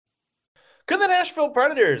Could the Nashville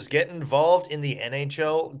Predators get involved in the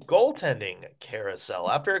NHL goaltending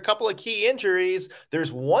carousel? After a couple of key injuries,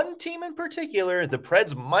 there's one team in particular the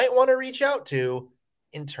Preds might want to reach out to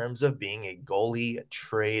in terms of being a goalie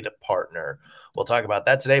trade partner. We'll talk about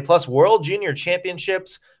that today. Plus, World Junior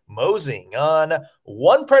Championships moseying on.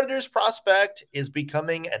 One Predators prospect is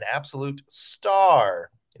becoming an absolute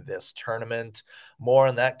star this tournament. More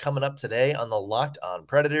on that coming up today on the Locked On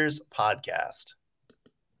Predators podcast.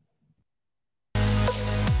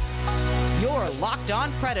 Your Locked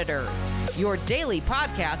On Predators, your daily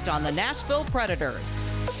podcast on the Nashville Predators.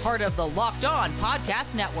 Part of the Locked On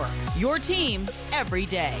Podcast Network, your team every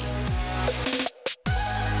day.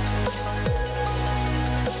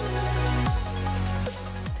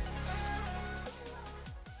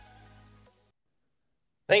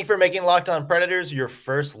 Thank you for making Locked On Predators your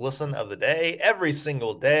first listen of the day every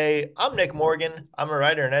single day. I'm Nick Morgan. I'm a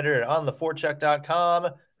writer and editor on theforecheck.com.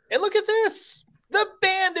 And look at this. The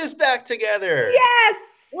band is back together. Yes.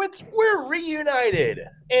 We're reunited,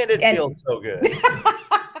 and it feels so good.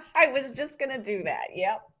 I was just going to do that.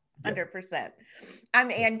 Yep, 100%.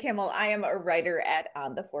 I'm Ann Kimmel. I am a writer at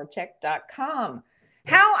ontheforecheck.com.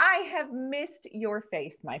 How I have missed your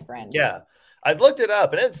face, my friend. Yeah, I've looked it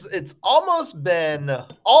up, and it's almost been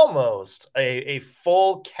a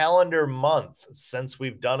full calendar month since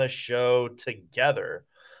we've done a show together.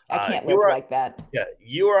 I can't live like that. Yeah,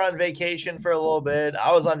 you were on vacation for a little bit.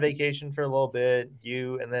 I was on vacation for a little bit.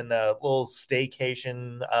 And then a little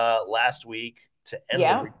staycation last week to end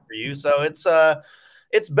the week for you. So it's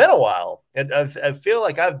been a while, and I feel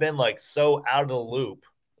like I've been like so out of the loop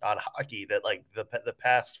on hockey that like the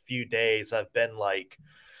past few days I've been like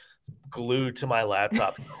glued to my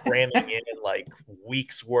laptop, cramming in like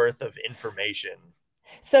weeks worth of information.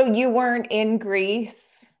 So you weren't in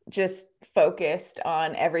Greece, just focused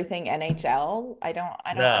on everything NHL? I don't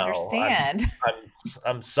understand.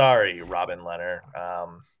 I'm sorry, Robin Lehner.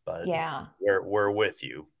 But yeah, we're with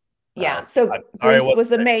you. Yeah. So Greece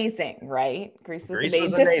was amazing, right? Greece was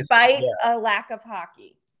amazing, despite a lack of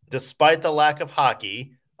hockey. Despite the lack of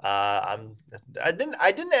hockey, I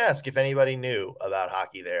didn't ask if anybody knew about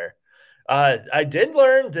hockey there. I did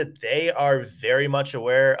learn that they are very much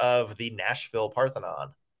aware of the Nashville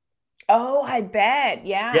Parthenon. Oh, I bet.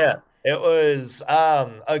 Yeah. Yeah. It was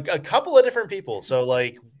a couple of different people. So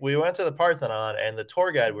like we went to the Parthenon, and the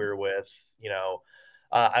tour guide we were with,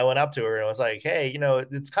 I went up to her and I was like, hey,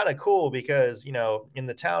 it's kind of cool because, in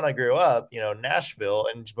the town I grew up, Nashville.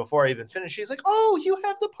 And before I even finished, she's like, oh, you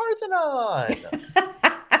have the Parthenon.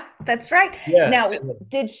 That's right. Yeah. Now,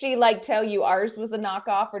 did she like tell you ours was a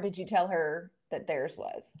knockoff, or did you tell her that theirs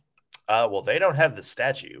was? Well, they don't have the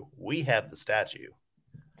statue. We have the statue.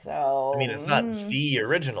 So, I mean, it's not the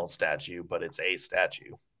original statue, but it's a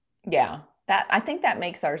statue. Yeah, I think that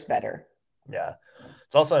makes ours better. Yeah.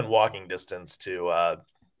 It's also in walking distance to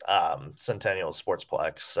Centennial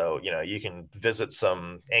Sportsplex. So, you can visit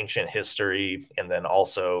some ancient history and then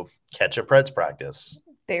also catch a Preds practice.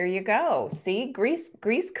 There you go. See, Greece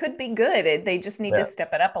could be good. They just need to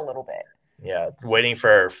step it up a little bit. Yeah. Waiting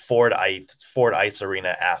for Ford Ice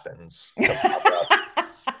Arena Athens to pop up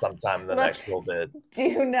sometime in the next little bit.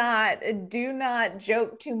 Do not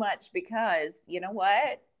joke too much, because you know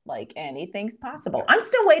what? Like, anything's possible. I'm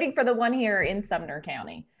still waiting for the one here in Sumner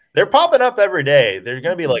County. They're popping up every day. They're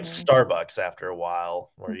going to be like Starbucks after a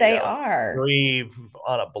while. Where they are 3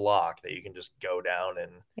 on a block that you can just go down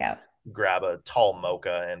and grab a tall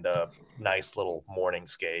mocha and a nice little morning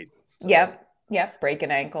skate. So, Yep. Break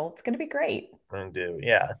an ankle. It's going to be great.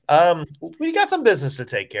 Yeah. We got some business to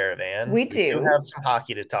take care of, Ann. We do have some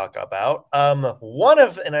hockey to talk about. And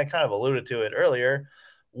I kind of alluded to it earlier,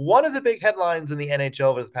 one of the big headlines in the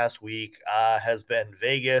NHL over the past week has been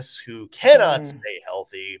Vegas, who cannot stay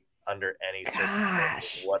healthy under any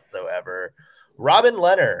circumstances whatsoever. Robin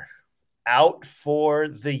Lehner out for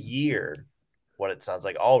the year, what it sounds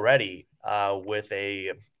like already, with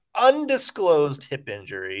a undisclosed hip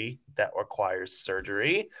injury that requires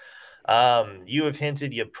surgery. You have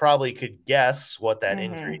hinted you probably could guess what that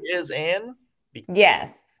injury is, Ann.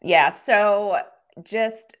 Yes. Yeah. So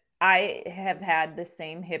I have had the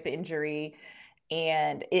same hip injury,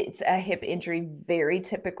 and it's a hip injury very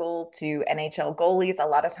typical to NHL goalies. A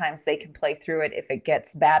lot of times they can play through it. If it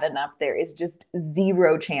gets bad enough, there is just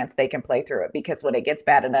zero chance they can play through it, because when it gets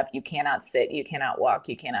bad enough, you cannot sit, you cannot walk,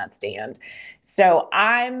 you cannot stand. So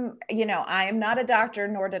I am not a doctor,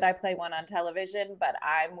 nor did I play one on television, but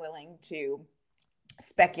I'm willing to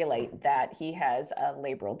speculate that he has a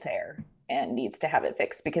labral tear and needs to have it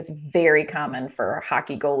fixed, because very common for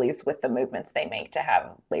hockey goalies with the movements they make to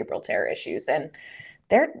have labral tear issues. And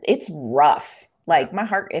it's rough. Like my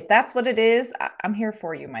heart, if that's what it is, I'm here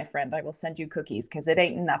for you, my friend. I will send you cookies because it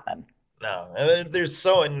ain't nothing. No, and there's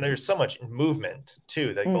so much movement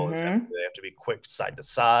too that goalies have to Mm-hmm. do. They have to be quick side to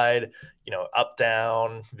side, up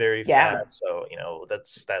down very Yeah. fast. So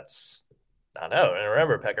that's I don't know. And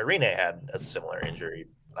remember, Pekka Rinne had a similar injury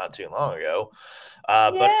not too long ago.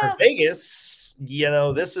 But for Yeah. Vegas,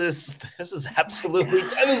 this is Oh my absolutely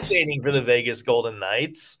gosh. devastating for the Vegas Golden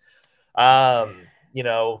Knights. Um, you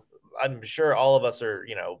know, I'm sure all of us are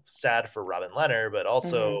sad for Robin Leonard, but Mm-hmm.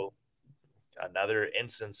 also another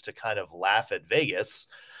instance to kind of laugh at Vegas.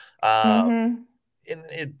 Um, Mm-hmm.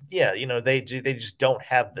 and yeah, they just don't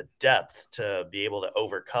have the depth to be able to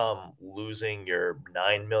overcome losing your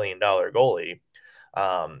 $9 million goalie.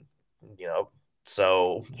 Um, you know,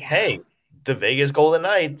 so Yeah. hey, the Vegas Golden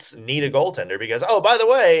Knights need a goaltender because by the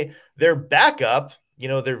way, their backup,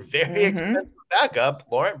 their very Mm-hmm. expensive backup,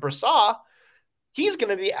 Laurent Brossoit, he's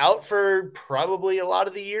going to be out for probably a lot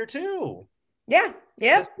of the year too Yeah.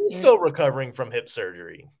 because Yep. he's still recovering from hip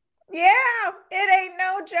surgery. Yeah, it ain't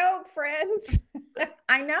no joke, friends.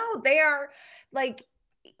 I know they are like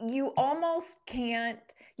you almost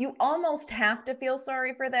have to feel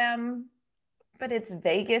sorry for them, but it's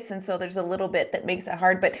Vegas. And so there's a little bit that makes it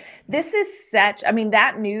hard. But this is I mean,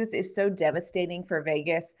 that news is so devastating for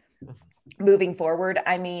Vegas moving forward.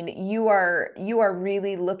 I mean, you are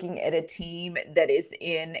really looking at a team that is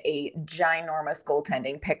in a ginormous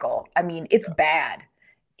goaltending pickle. I mean, it's bad.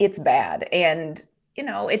 It's bad. And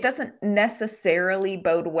it doesn't necessarily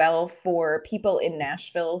bode well for people in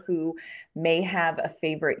Nashville who may have a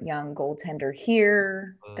favorite young goaltender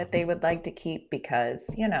here that they Mhm. would like to keep because,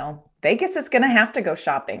 Vegas is going to have to go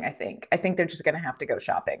shopping, I think. I think they're just going to have to go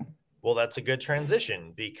shopping. Well, that's a good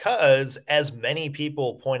transition because, as many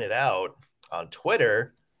people pointed out on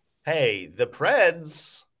Twitter, hey, the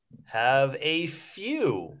Preds have a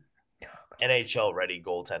few NHL ready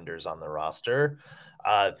goaltenders on the roster.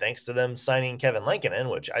 Thanks to them signing Kevin Lankinen,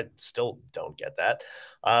 which I still don't get that.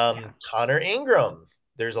 Yeah. Connor Ingram.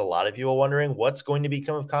 There's a lot of people wondering what's going to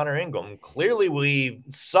become of Connor Ingram. Clearly, we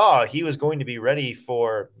saw he was going to be ready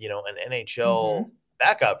for an NHL Mhm.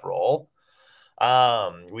 backup role.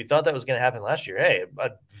 We thought that was going to happen last year. Hey,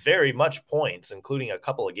 at very much points, including a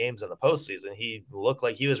couple of games in the postseason, he looked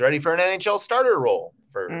like he was ready for an NHL starter role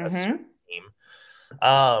for a certain Mhm. team.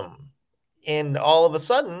 Um, and all of a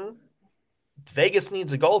sudden, Vegas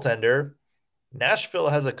needs a goaltender. Nashville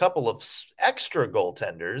has a couple of extra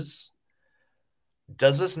goaltenders.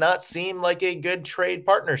 Does this not seem like a good trade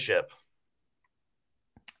partnership?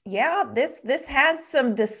 Yeah, this has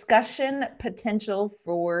some discussion potential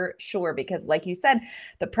for sure because like you said,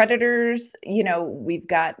 the Predators, we've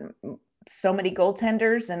got so many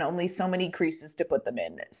goaltenders and only so many creases to put them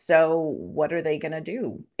in. So what are they going to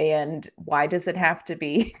do? And why does it have to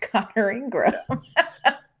be Connor Ingram?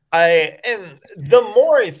 And the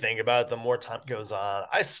more I think about it, the more time goes on,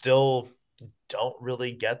 I still don't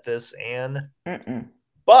really get this, Anne. Mm-mm.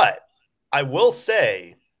 But I will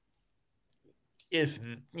say, if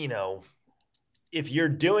you know, if you're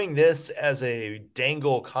doing this as a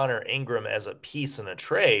dangle Connor Ingram as a piece in a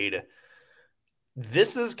trade,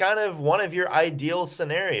 this is kind of one of your ideal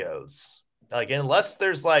scenarios. Like, unless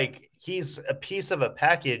there's like he's a piece of a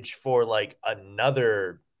package for like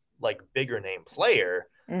another like bigger name player,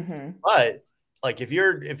 Mm-hmm. but like if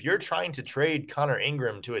you're trying to trade Connor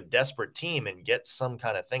Ingram to a desperate team and get some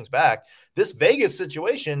kind of things back, this Vegas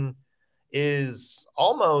situation is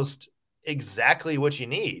almost exactly what you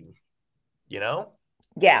need, you know?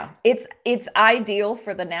 Yeah, it's ideal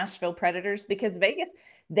for the Nashville Predators because Vegas,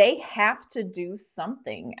 they have to do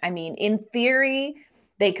something. I mean, in theory,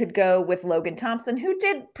 they could go with Logan Thompson, who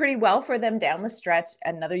did pretty well for them down the stretch,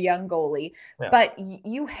 another young goalie, Yeah. but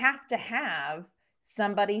you have to have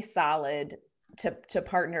somebody solid to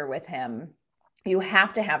partner with him. You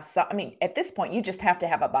have to have I mean, at this point, you just have to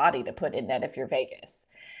have a body to put in net if you're Vegas.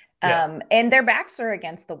 Yeah. And their backs are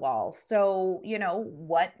against the wall. So,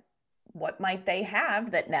 what might they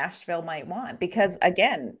have that Nashville might want? Because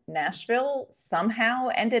again, Nashville somehow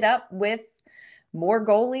ended up with more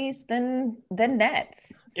goalies than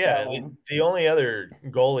nets. Yeah, So, the only other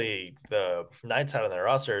goalie the Knights have on their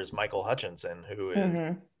roster is Michael Hutchinson, who is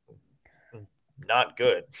mhm. not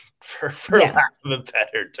good for Yeah, lack of a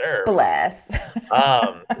better term. bless.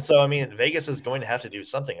 So I mean, Vegas is going to have to do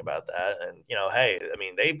something about that. And hey, I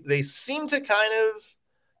mean, they seem to kind of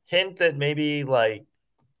hint that maybe like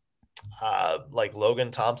like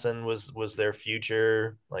Logan Thompson was their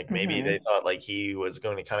future. Like maybe they Mhm. thought like he was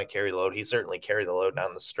going to kind of carry the load. He certainly carried the load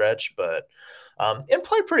down the stretch, but and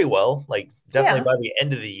played pretty well. Like definitely Yeah. by the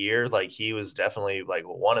end of the year, like he was definitely like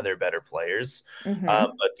one of their better players. Mhm.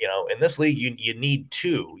 But in this league, you need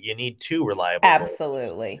two. You need two reliable goalies.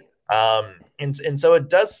 Absolutely. And so it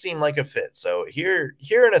does seem like a fit. So here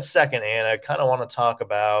in a second, Anna, I kind of want to talk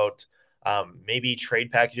about maybe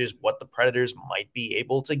trade packages, what the Predators might be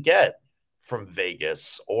able to get from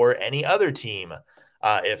Vegas or any other team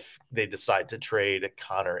if they decide to trade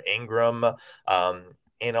Connor Ingram,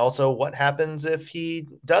 and also what happens if he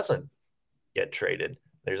doesn't get traded.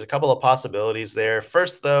 There's a couple of possibilities there.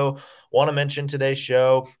 First, though, want to mention today's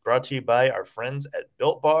show brought to you by our friends at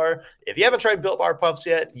Built Bar. If you haven't tried Built Bar Puffs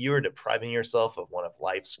yet, you are depriving yourself of one of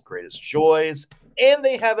life's greatest joys. And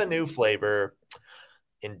they have a new flavor,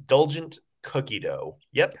 indulgent cookie dough.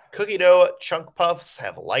 Yep, cookie dough chunk puffs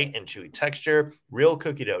have light and chewy texture, real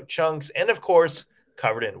cookie dough chunks, and of course,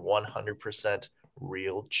 covered in 100%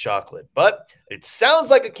 real chocolate. But it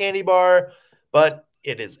sounds like a candy bar, but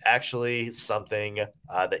it is actually something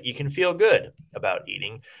that you can feel good about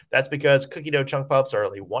eating. That's because cookie dough chunk puffs are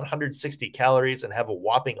only 160 calories and have a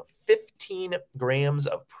whopping 15 grams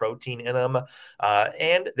of protein in them.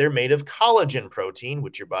 And they're made of collagen protein,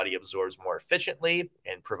 which your body absorbs more efficiently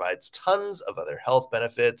and provides tons of other health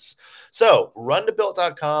benefits. So run to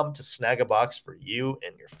built.com to snag a box for you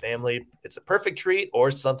and your family. It's a perfect treat or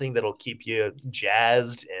something that'll keep you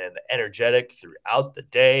jazzed and energetic throughout the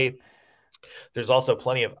day. There's also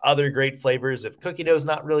plenty of other great flavors. If cookie dough is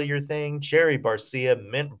not really your thing, cherry barcia,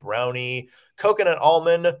 mint brownie, coconut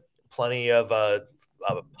almond, plenty of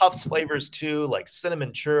puffs flavors too, like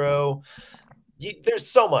cinnamon churro. There's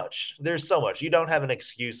so much. There's so much. You don't have an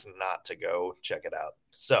excuse not to go check it out.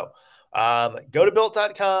 So go to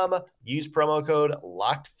built.com, use promo code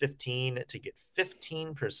LOCKED15 to get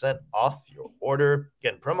 15% off your order.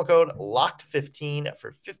 Again, promo code LOCKED15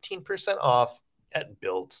 for 15% off at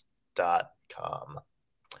built.com.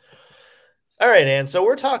 All right, Ann. So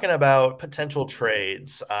we're talking about potential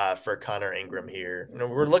trades for Connor Ingram here.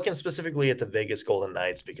 We're looking specifically at the Vegas Golden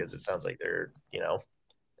Knights because it sounds like they're,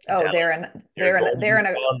 Oh, down they're they're going in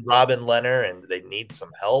a on Robin Leonard and they need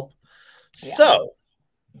some help. yeah. So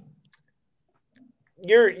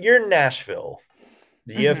you're Nashville.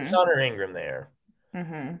 You have Mhm. Connor Ingram there.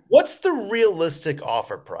 Mhm. What's the realistic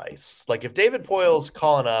offer price? Like if David Poyle's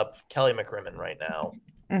calling up Kelly McCrimmon right now,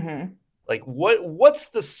 Mhm. like what's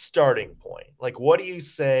the starting point? Like what do you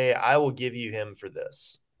say I will give you him for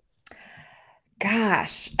this?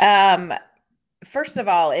 Gosh. First of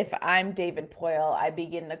all, if I'm David Poyle, I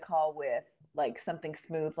begin the call with like something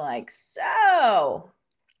smooth like, "So,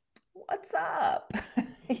 what's up?"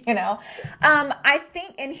 you know? I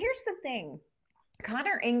think, and here's the thing.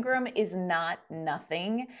 Connor Ingram is not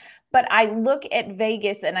nothing, but I look at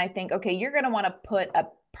Vegas and I think, okay, you're going to want to put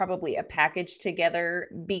probably a package together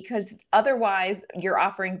because otherwise you're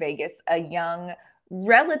offering Vegas a young,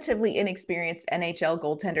 relatively inexperienced NHL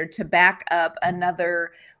goaltender to back up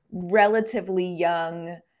another relatively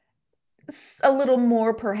young, a little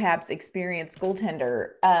more perhaps experienced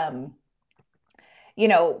goaltender.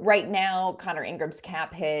 Right now Connor Ingram's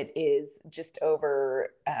cap hit is just over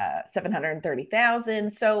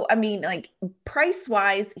 730,000. So I mean, like price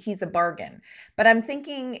wise, he's a bargain. But I'm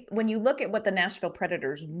thinking when you look at what the Nashville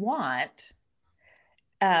Predators want,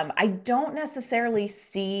 I don't necessarily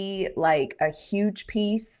see like a huge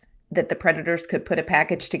piece that the Predators could put a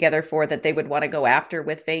package together for that they would want to go after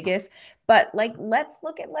with Vegas. But like, let's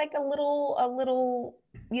look at like a little,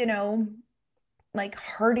 you know, like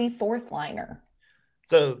hardy fourth liner.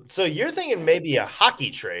 So you're thinking maybe a hockey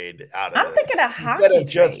trade out of I'm this thinking a instead hockey of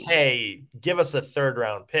just, trade. hey, give us a third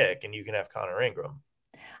round pick and you can have Connor Ingram.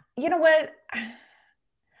 You know what?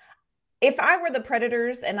 If I were the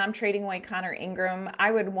Predators and I'm trading away Connor Ingram,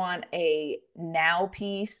 I would want a now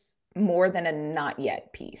piece more than a not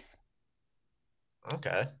yet piece.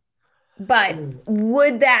 Okay. But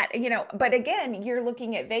would that, but again, you're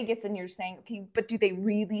looking at Vegas and you're saying, okay, but do they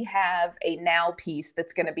really have a now piece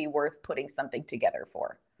that's going to be worth putting something together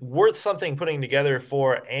for? Worth something putting together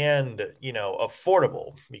for and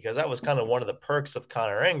affordable, because that was kind of one of the perks of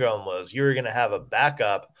Connor Ingram was you're going to have a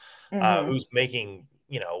backup Mm-hmm. who's making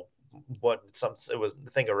what some it was I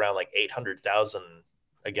think around like 800,000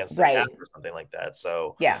 against the cap Right. or something like that.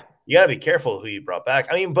 So Yeah. you got to be careful who you brought back.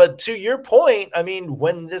 I mean, but to your point, I mean,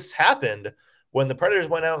 when this happened, when the Predators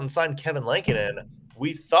went out and signed Kevin Lankinen,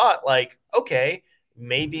 we thought like, okay,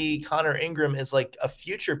 maybe Connor Ingram is like a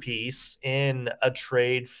future piece in a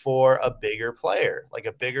trade for a bigger player, like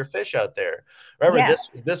a bigger fish out there. Remember, Yes.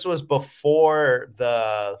 this was before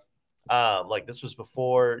the Like this was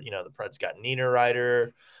before, the Preds got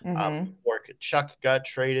Niederreiter, Mm-hmm. before Chuck got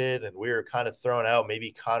traded, and we were kind of throwing out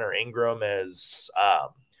maybe Connor Ingram as, a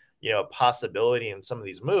possibility in some of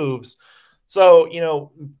these moves. So,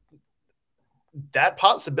 that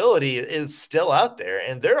possibility is still out there.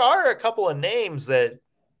 And there are a couple of names that,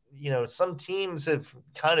 some teams have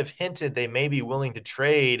kind of hinted they may be willing to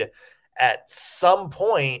trade at some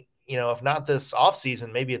point, if not this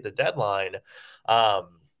offseason, maybe at the deadline.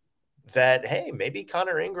 That, hey, maybe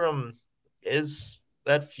Connor Ingram is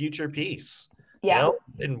that future piece. Yeah.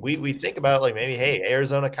 And we think about like maybe, hey,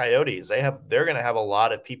 Arizona Coyotes, they're going to have a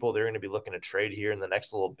lot of people they're going to be looking to trade here in the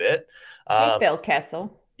next little bit. Hey, Phil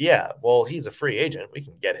Kessel. Yeah, well, he's a free agent. We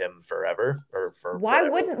can get him forever or for Why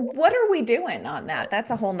whatever. wouldn't, what are we doing on that? That's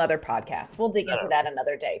a whole nother podcast. We'll dig into that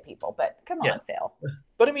another day, people. But come Yeah, on, Phil.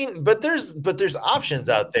 but I mean, but there's options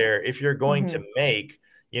out there if you're going to make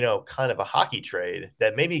kind of a hockey trade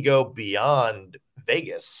that maybe go beyond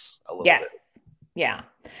Vegas a little Yes. bit. Yeah.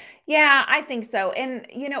 Yeah, I think so. And,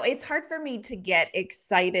 it's hard for me to get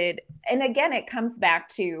excited. And again, it comes back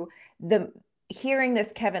to the hearing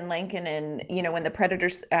this Kevin Lankinen, when the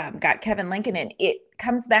Predators got Kevin Lankinen, it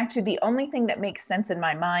comes back to the only thing that makes sense in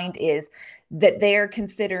my mind is that they're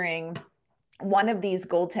considering one of these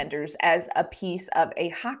goaltenders as a piece of a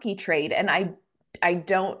hockey trade. And I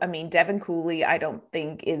mean, Devin Cooley, I don't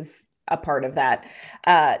think is a part of that.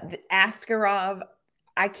 Askarov,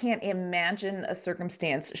 I can't imagine a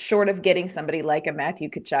circumstance short of getting somebody like a Matthew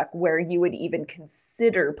Tkachuk where you would even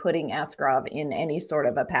consider putting Askarov in any sort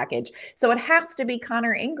of a package. So it has to be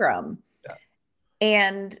Connor Ingram. Yeah.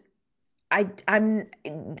 And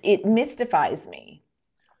it mystifies me.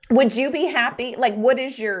 Would you be happy? Like,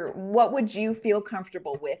 what would you feel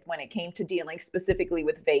comfortable with when it came to dealing specifically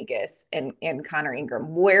with Vegas and Connor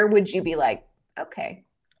Ingram? Where would you be like, okay?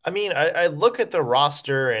 I mean, I look at the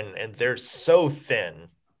roster and they're so thin.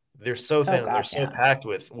 They're so thin. Oh gosh, they're so yeah. packed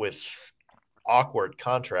with awkward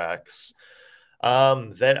contracts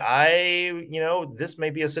that this may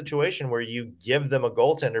be a situation where you give them a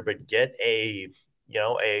goaltender but get a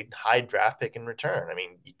high draft pick in return. I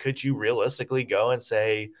mean, could you realistically go and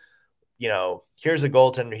say, here's a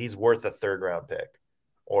goaltender, he's worth a third round pick,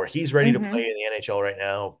 or he's ready to play in the NHL right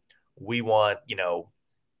now. We want,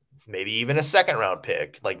 maybe even a second round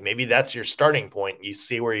pick. Like maybe that's your starting point. You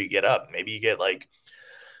see where you get up. Maybe you get like,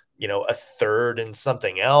 a third and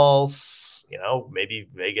something else. Maybe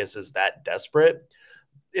Vegas is that desperate.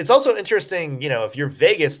 It's also interesting, if you're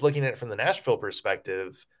Vegas looking at it from the Nashville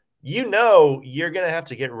perspective, you're going to have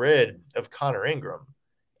to get rid of Connor Ingram.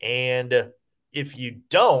 And if you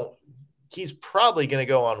don't, he's probably going to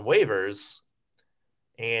go on waivers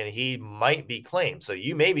and he might be claimed. So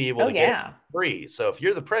you may be able to get it free. So if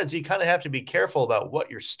you're the Preds, you kind of have to be careful about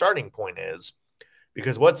what your starting point is,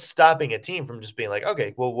 because what's stopping a team from just being like,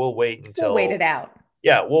 okay, well, we'll wait until we'll wait it out.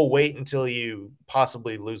 Yeah, we'll wait until you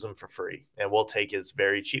possibly lose him for free and we'll take his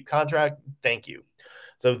very cheap contract. Thank you.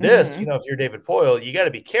 So this, if you're David Poile, you got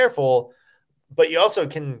to be careful, but you also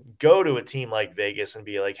can go to a team like Vegas and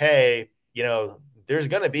be like, hey, there's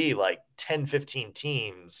going to be like 10, 15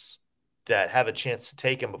 teams that have a chance to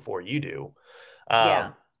take him before you do.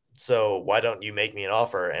 So why don't you make me an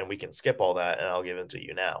offer and we can skip all that and I'll give it to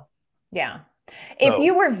you now. Yeah. If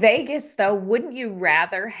you were Vegas, though, wouldn't you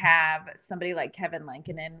rather have somebody like Kevin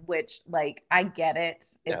Lankinen, which, like, I get it.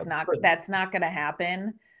 That's not going to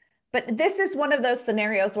happen. But this is one of those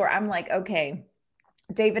scenarios where I'm like, okay,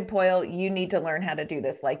 David Poile, you need to learn how to do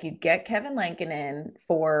this. Like, you get Kevin Lankinen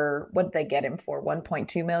for, what did they get him for?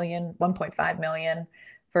 1.2 million, 1.5 million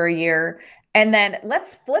for a year. And then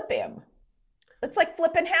let's flip him. It's like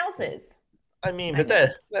flipping houses. I mean, but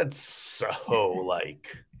that's so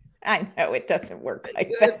like... I know it doesn't work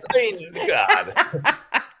like that. I mean, God.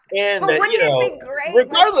 And it be great?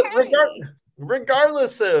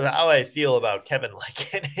 regardless of how I feel about Kevin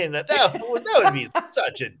Lankinen, that would be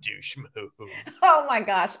such a douche move. Oh my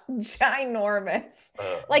gosh, ginormous.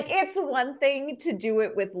 Like, it's one thing to do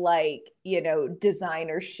it with like,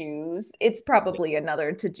 designer shoes. It's probably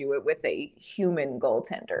another to do it with a human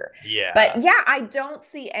goaltender. Yeah. But yeah, I don't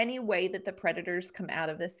see any way that the Predators come out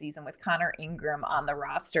of this season with Connor Ingram on the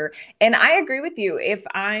roster. And I agree with you. If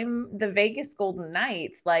I'm the Vegas Golden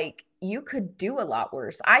Knights, like, you could do a lot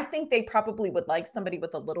worse. I think they probably would like somebody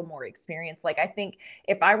with a little more experience. Like, I think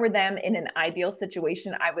if I were them in an ideal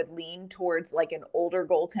situation, I would lean towards like an older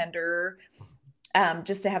goaltender,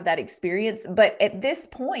 just to have that experience. But at this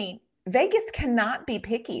point, Vegas cannot be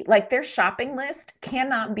picky. Like, their shopping list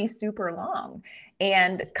cannot be super long.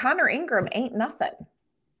 And Connor Ingram ain't nothing.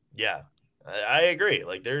 Yeah, I agree.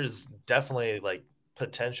 Like, there's definitely like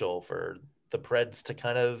potential for the Preds to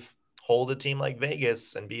kind of hold a team like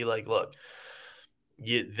Vegas and be like, look,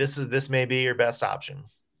 this may be your best option.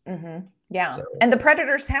 Yeah. So, And the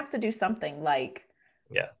Predators have to do something. Like,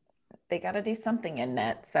 yeah. they got to do something in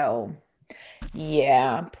net. So,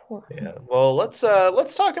 yeah. Yeah. Well, let's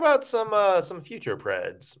talk about some future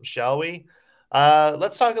Preds, shall we?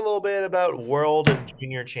 Let's talk a little bit about World and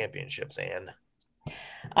Junior Championships, Anne.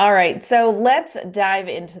 All right, so let's dive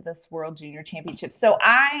into this World Junior Championship. So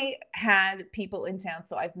I had people in town,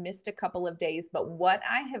 so I've missed a couple of days, but what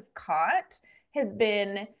I have caught has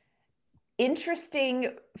been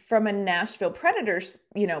interesting from a Nashville Predators,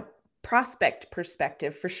 prospect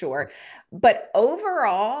perspective for sure. But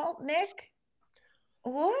overall, Nick,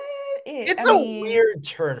 It's a weird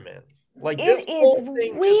tournament. Like, this whole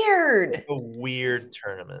thing weird. just like a weird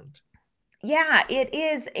tournament. Yeah, it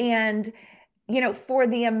is. And for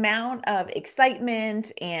the amount of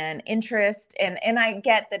excitement and interest, and I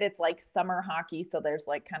get that it's like summer hockey, so there's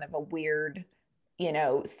like kind of a weird,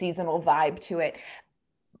 seasonal vibe to it.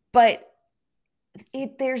 But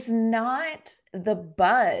there's not the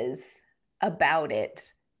buzz about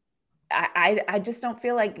it. I just don't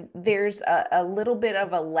feel like there's a little bit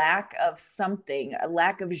of a lack of something, a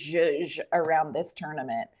lack of zhuzh around this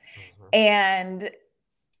tournament. And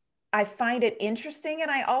I find it interesting, and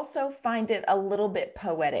I also find it a little bit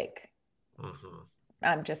poetic.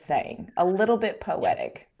 I'm just saying, a little bit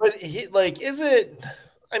poetic. But is it?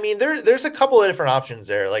 I mean, there's a couple of different options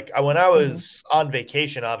there. Like, when I was on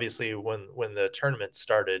vacation, obviously when the tournament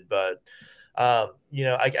started, but I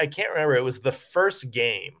can't remember. It was the first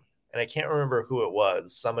game, and I can't remember who it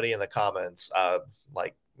was. Somebody in the comments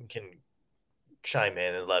can chime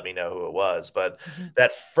in and let me know who it was. But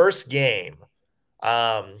that first game,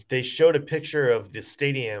 they showed a picture of the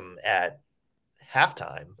stadium at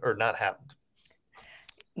halftime, or not half.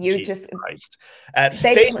 Jesus Christ. At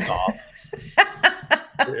face-off.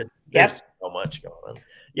 There's so much going on.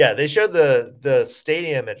 Yeah, they showed the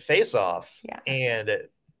stadium at face-off, and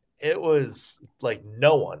it was like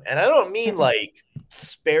no one. And I don't mean like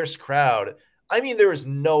sparse crowd. I mean, there was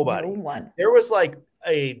nobody. No one. There was like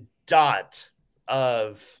a dot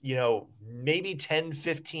of, maybe 10,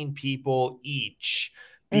 15 people each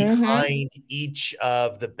behind each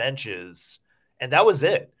of the benches. And that was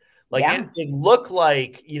it. Like, it looked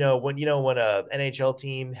like, when a NHL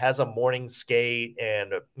team has a morning skate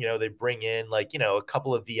and, they bring in like, a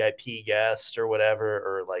couple of VIP guests or whatever,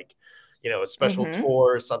 or like, a special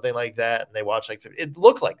tour or something like that. And they watch it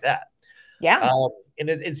looked like that. Yeah. And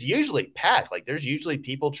it's usually packed. Like, there's usually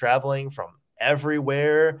people traveling from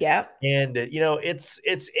everywhere. Yeah. And, it's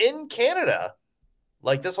in Canada.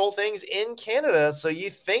 Like, this whole thing's in Canada. So you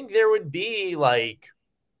think there would be like,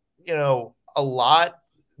 a lot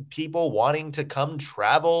people wanting to come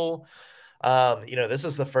travel. This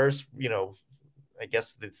is the first, I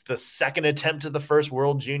guess it's the second attempt at the first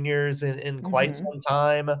World Juniors in quite some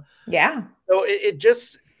time. Yeah. So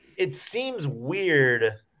it seems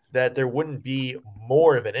weird that there wouldn't be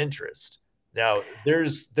more of an interest. Now,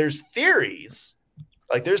 there's theories.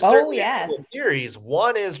 Like, there's certainly theories.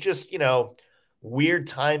 One is just, weird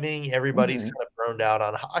timing. Everybody's kind of burned out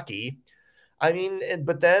on hockey. I mean,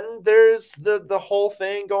 but then there's the whole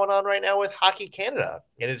thing going on right now with Hockey Canada.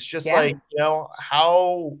 And it's just like,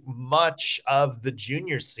 how much of the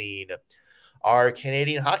junior scene are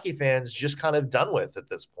Canadian hockey fans just kind of done with at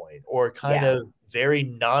this point, or kind of very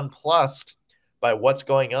nonplussed by what's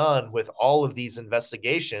going on with all of these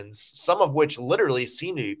investigations, some of which literally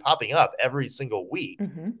seem to be popping up every single week.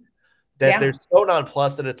 That they're so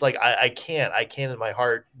nonplussed that it's like, I can't in my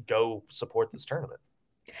heart go support this tournament.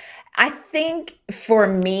 I think for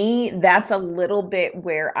me, that's a little bit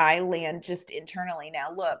where I land just internally.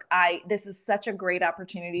 Now, look, this is such a great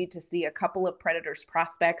opportunity to see a couple of Predators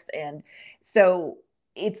prospects. And so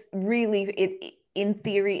it's really, in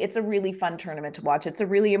theory, it's a really fun tournament to watch. It's a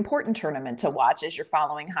really important tournament to watch as you're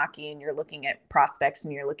following hockey and you're looking at prospects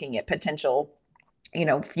and you're looking at potential,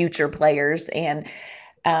 future players. And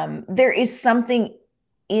there is something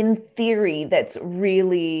in theory that's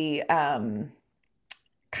really,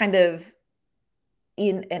 kind of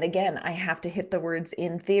and again, I have to hit the words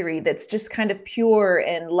in theory, that's just kind of pure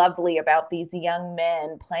and lovely about these young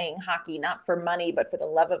men playing hockey, not for money, but for the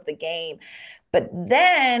love of the game. But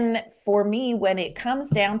then for me, when it comes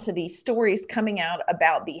down to these stories coming out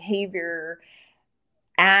about behavior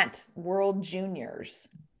at World Juniors,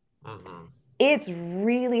 it's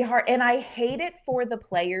really hard. And I hate it for the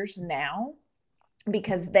players now,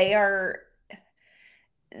 because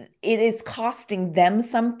it is costing them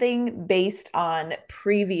something based on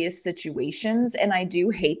previous situations. And I do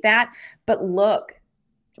hate that. But look,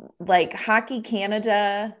 like Hockey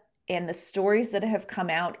Canada and the stories that have come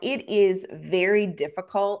out, it is very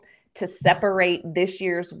difficult to separate this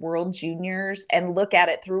year's World Juniors and look at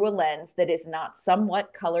it through a lens that is not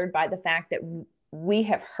somewhat colored by the fact that we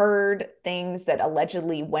have heard things that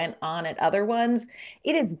allegedly went on at other ones.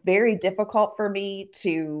 It is very difficult for me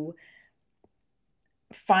to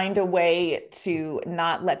find a way to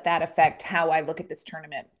not let that affect how I look at this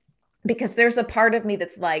tournament, because there's a part of me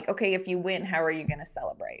that's like, okay, if you win, how are you going to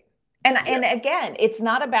celebrate? And again, it's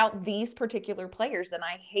not about these particular players, and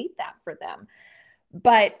I hate that for them.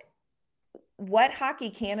 But what Hockey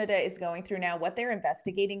Canada is going through now, what they're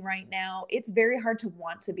investigating right now, it's very hard to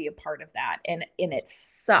want to be a part of that. And it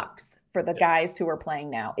sucks for the guys who are playing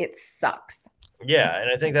now. It sucks. Yeah, and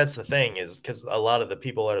I think that's the thing, is because a lot of the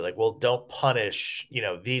people are like, well, don't punish,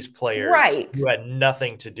 these players who had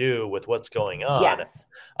nothing to do with what's going on. Yes.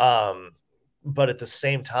 But at the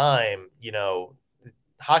same time,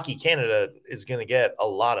 Hockey Canada is going to get a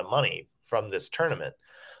lot of money from this tournament.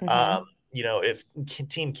 Mm-hmm. If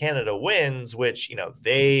Team Canada wins, which,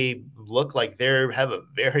 they look like they have a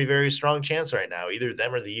very, very strong chance right now, either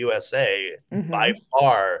them or the USA by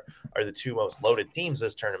far are the two most loaded teams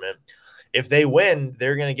this tournament. If they win,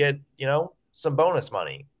 they're going to get, some bonus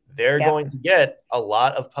money. They're going to get a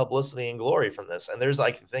lot of publicity and glory from this. And there's,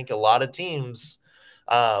 I think, a lot of teams,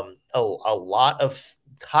 a lot of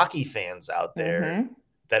hockey fans out there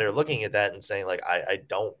that are looking at that and saying, like, I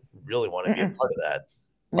don't really want to be a part of that.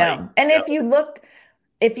 No. And if you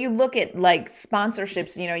look at like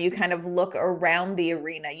sponsorships, you kind of look around the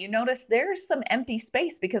arena, you notice there's some empty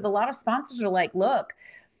space because a lot of sponsors are like, look,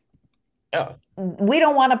 we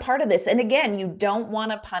don't want a part of this. And again, you don't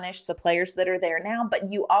want to punish the players that are there now, but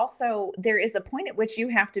there is a point at which you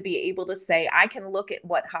have to be able to say, I can look at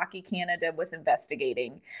what Hockey Canada was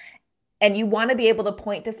investigating. And you want to be able to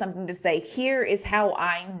point to something to say, here is how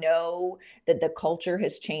I know that the culture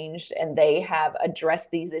has changed and they have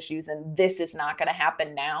addressed these issues, and this is not going to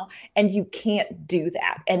happen now. And you can't do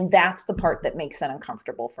that. And that's the part that makes it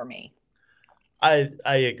uncomfortable for me. I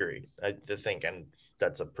agree. I think, and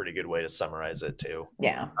that's a pretty good way to summarize it too.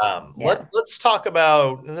 Yeah. Let's talk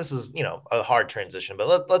about, and this is, a hard transition,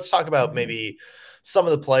 but let's talk about maybe some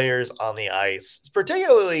of the players on the ice,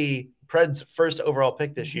 particularly Pred's first overall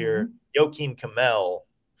pick this year, Joakim Kemell,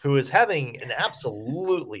 who is having an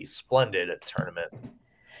absolutely splendid tournament.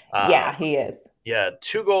 Yeah, he is. Yeah,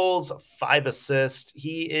 2 goals, 5 assists.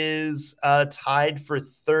 He is tied for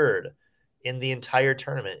third in the entire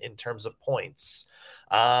tournament in terms of points.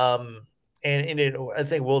 And I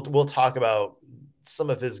think we'll talk about some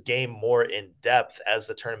of his game more in depth as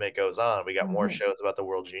the tournament goes on. We got more shows about the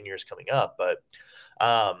World Juniors coming up, but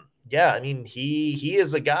I mean, he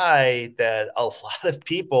is a guy that a lot of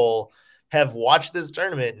people have watched this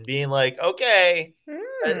tournament and being like, okay,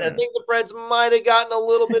 I think the Preds might have gotten a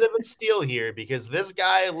little bit of a steal here, because this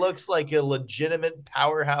guy looks like a legitimate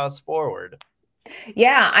powerhouse forward.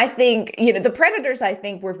 Yeah, I think, the Predators, I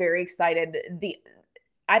think, were very excited.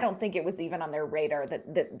 I don't think it was even on their radar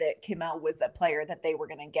that Kemell was a player that they were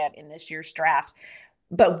going to get in this year's draft.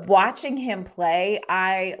 But watching him play,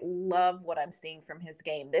 I love what I'm seeing from his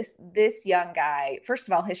game. This young guy, first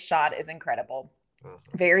of all, his shot is incredible.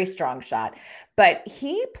 Very strong shot, but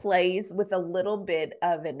he plays with a little bit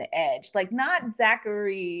of an edge, like not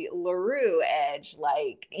Zachary Leroux edge,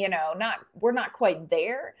 like, we're not quite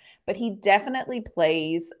there, but he definitely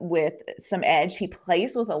plays with some edge. He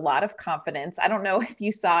plays with a lot of confidence. I don't know if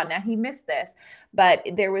you saw, now he missed this, but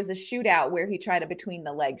there was a shootout where he tried a between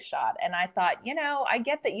the legs shot. And I thought, I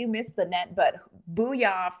get that you missed the net, but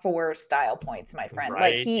booyah for style points, my friend.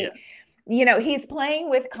 Right, like he's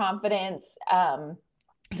playing with confidence.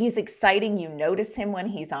 He's exciting. You notice him when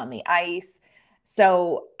he's on the ice.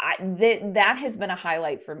 So that has been a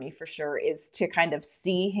highlight for me for sure, is to kind of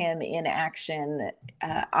see him in action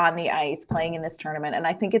on the ice playing in this tournament. And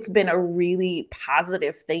I think it's been a really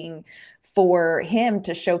positive thing for him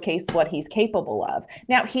to showcase what he's capable of.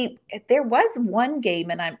 Now, there was one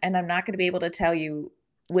game, and I'm not going to be able to tell you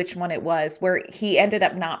which one it was, where he ended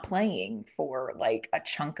up not playing for like a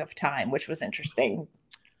chunk of time, which was interesting.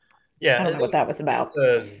 Yeah, I don't know what that was about.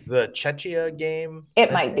 The Czechia game.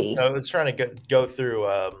 It might be. I was trying to go through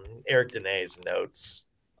Eric Dene's notes.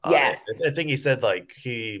 Yes. I think he said like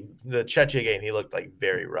the Czechia game, he looked like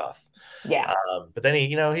very rough. Yeah. But then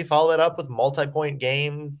he followed it up with multi-point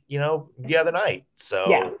game, the other night.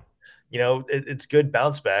 So it's good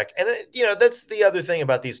bounce back. And that's the other thing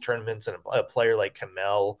about these tournaments and a player like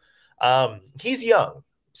Kemell. He's young.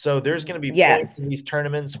 So there's going to be points in these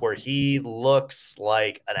tournaments where he looks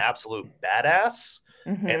like an absolute badass.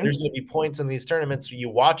 And there's going to be points in these tournaments where you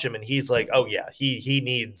watch him and he's like, oh yeah, he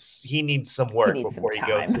needs some work before he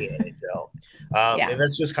goes to the NHL. And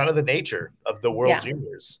that's just kind of the nature of the World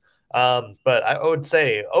Juniors. But I would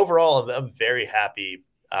say overall, I'm very happy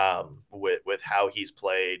with how he's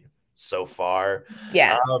played so far.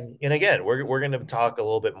 Yes. And again, we're going to talk a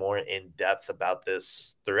little bit more in depth about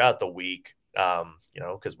this throughout the week,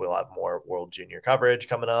 because we'll have more World Junior coverage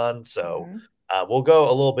coming on. So we'll go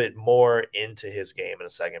a little bit more into his game in a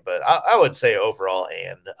second. But I would say overall,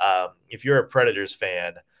 Anne, if you're a Predators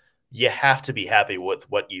fan, you have to be happy with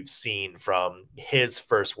what you've seen from his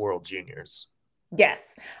first World Juniors. Yes,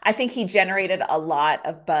 I think he generated a lot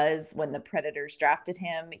of buzz when the Predators drafted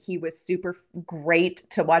him. He was super great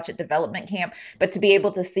to watch at development camp, but to be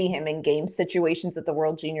able to see him in game situations at the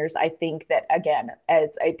World Juniors, I think that, again, as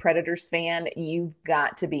a Predators fan, you've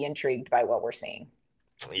got to be intrigued by what we're seeing.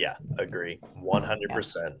 Yeah, agree.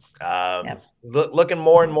 100%. Looking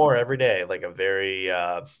more and more every day, like a very,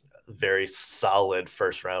 very solid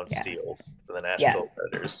first round steal for the Nashville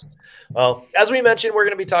Predators. Well, as we mentioned, we're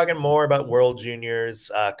going to be talking more about World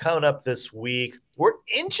Juniors coming up this week. We're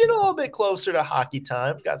inching a little bit closer to hockey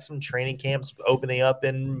time. Got some training camps opening up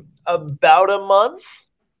in about a month.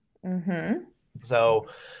 So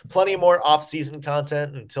plenty more off-season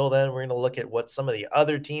content. Until then, we're going to look at what some of the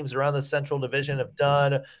other teams around the Central Division have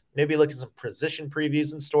done, maybe look at some position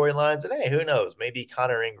previews and storylines. And hey, who knows? Maybe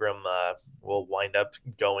Connor Ingram will wind up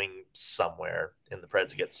going somewhere and the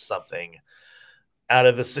Preds get something out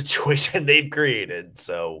of the situation they've created.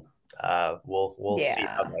 So we'll see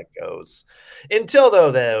how that goes. Until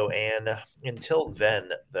then,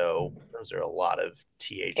 those are a lot of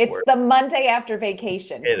TH It's words. the Monday after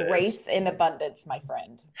vacation. Grace in abundance, my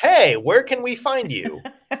friend. Hey, where can we find you?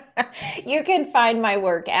 You can find my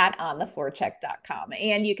work at ontheforecheck.com,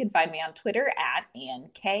 and you can find me on Twitter at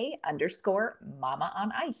 @NK_Mama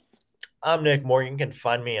on Ice. I'm Nick Morgan. You can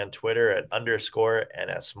find me on Twitter at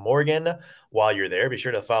 _NSMorgan. While you're there, be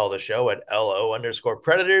sure to follow the show at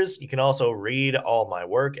LO_Predators. You can also read all my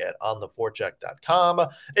work at ontheforecheck.com.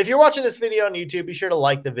 If you're watching this video on YouTube, be sure to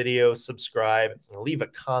like the video, subscribe, and leave a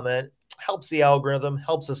comment. Helps the algorithm,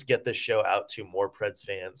 helps us get this show out to more Preds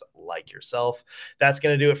fans like yourself. That's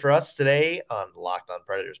going to do it for us today on Locked On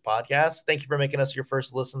Predators podcast. Thank you for making us your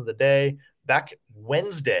first listen of the day. Back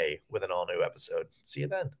Wednesday with an all-new episode. See you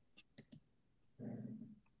then.